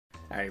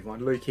Hey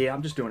everyone, Luke here.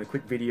 I'm just doing a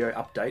quick video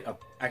update, an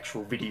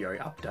actual video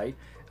update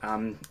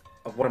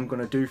of what I'm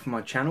going to do for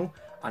my channel.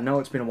 I know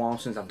it's been a while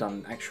since I've done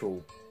an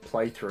actual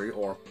playthrough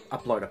or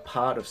upload a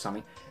part of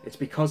something. It's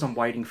because I'm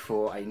waiting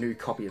for a new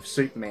copy of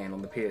Superman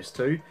on the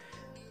PS2.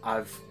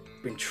 I've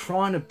been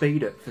trying to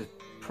beat it for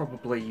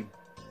probably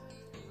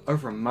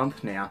over a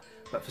month now,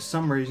 but for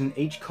some reason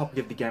each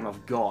copy of the game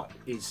I've got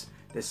there's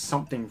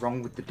something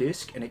wrong with the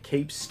disc and it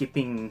keeps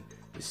skipping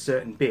a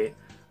certain bit.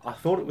 I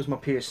thought it was my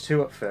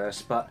PS2 at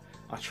first, but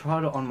I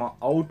tried it on my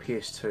old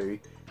PS2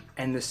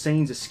 and the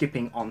scenes are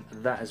skipping on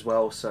that as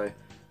well, so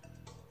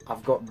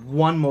I've got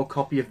one more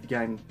copy of the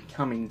game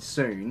coming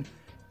soon.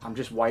 I'm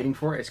just waiting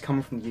for it. It's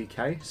coming from the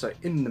UK, so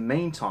in the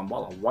meantime,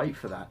 while I wait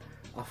for that,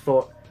 I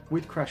thought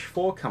with Crash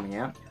 4 coming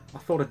out, I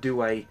thought I'd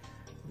do a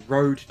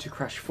road to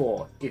Crash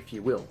 4, if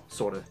you will,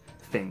 sort of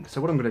thing.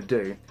 So what I'm going to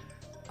do,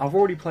 I've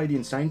already played the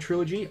Insane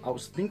Trilogy. I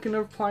was thinking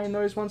of playing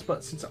those ones,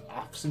 but since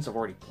I've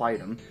already played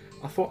them,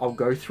 I thought I'll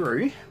go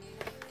through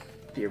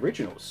the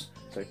originals.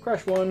 So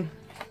Crash 1,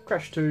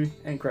 Crash 2,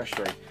 and Crash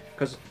 3.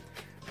 Because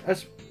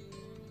as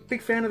a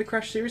big fan of the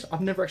Crash series,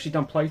 I've never actually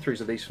done playthroughs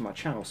of these for my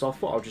channel, so I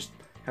thought I'll just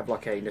have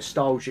like a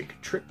nostalgic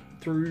trip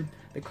through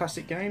the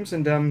classic games,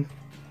 and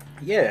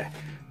yeah,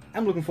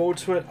 I'm looking forward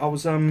to it. I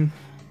was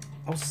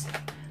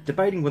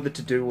debating whether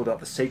to do all the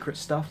other secret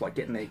stuff, like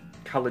getting the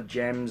coloured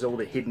gems, all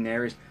the hidden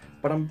areas,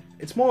 but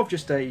it's more of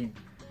just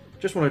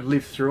want to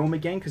live through them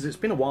again, because it's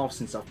been a while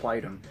since I've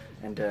played them,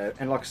 and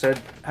like I said,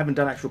 haven't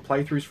done actual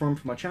playthroughs for them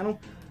for my channel.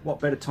 What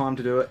better time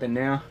to do it than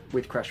now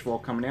with Crash 4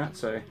 coming out?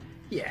 So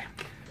yeah,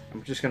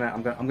 I'm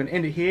gonna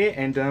end it here,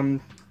 and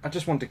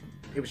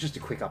it was just a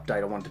quick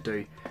update I wanted to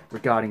do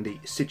regarding the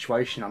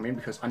situation I'm in,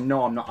 because I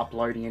know I'm not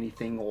uploading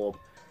anything or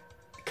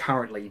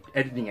currently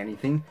editing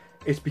anything.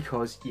 It's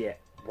because, yeah,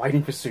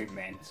 waiting for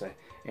Superman. So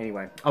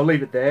anyway, I'll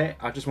leave it there.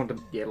 I just wanted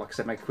to, yeah, like I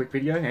said, make a quick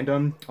video,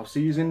 and I'll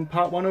see you in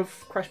part 1 of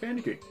Crash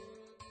Bandicoot.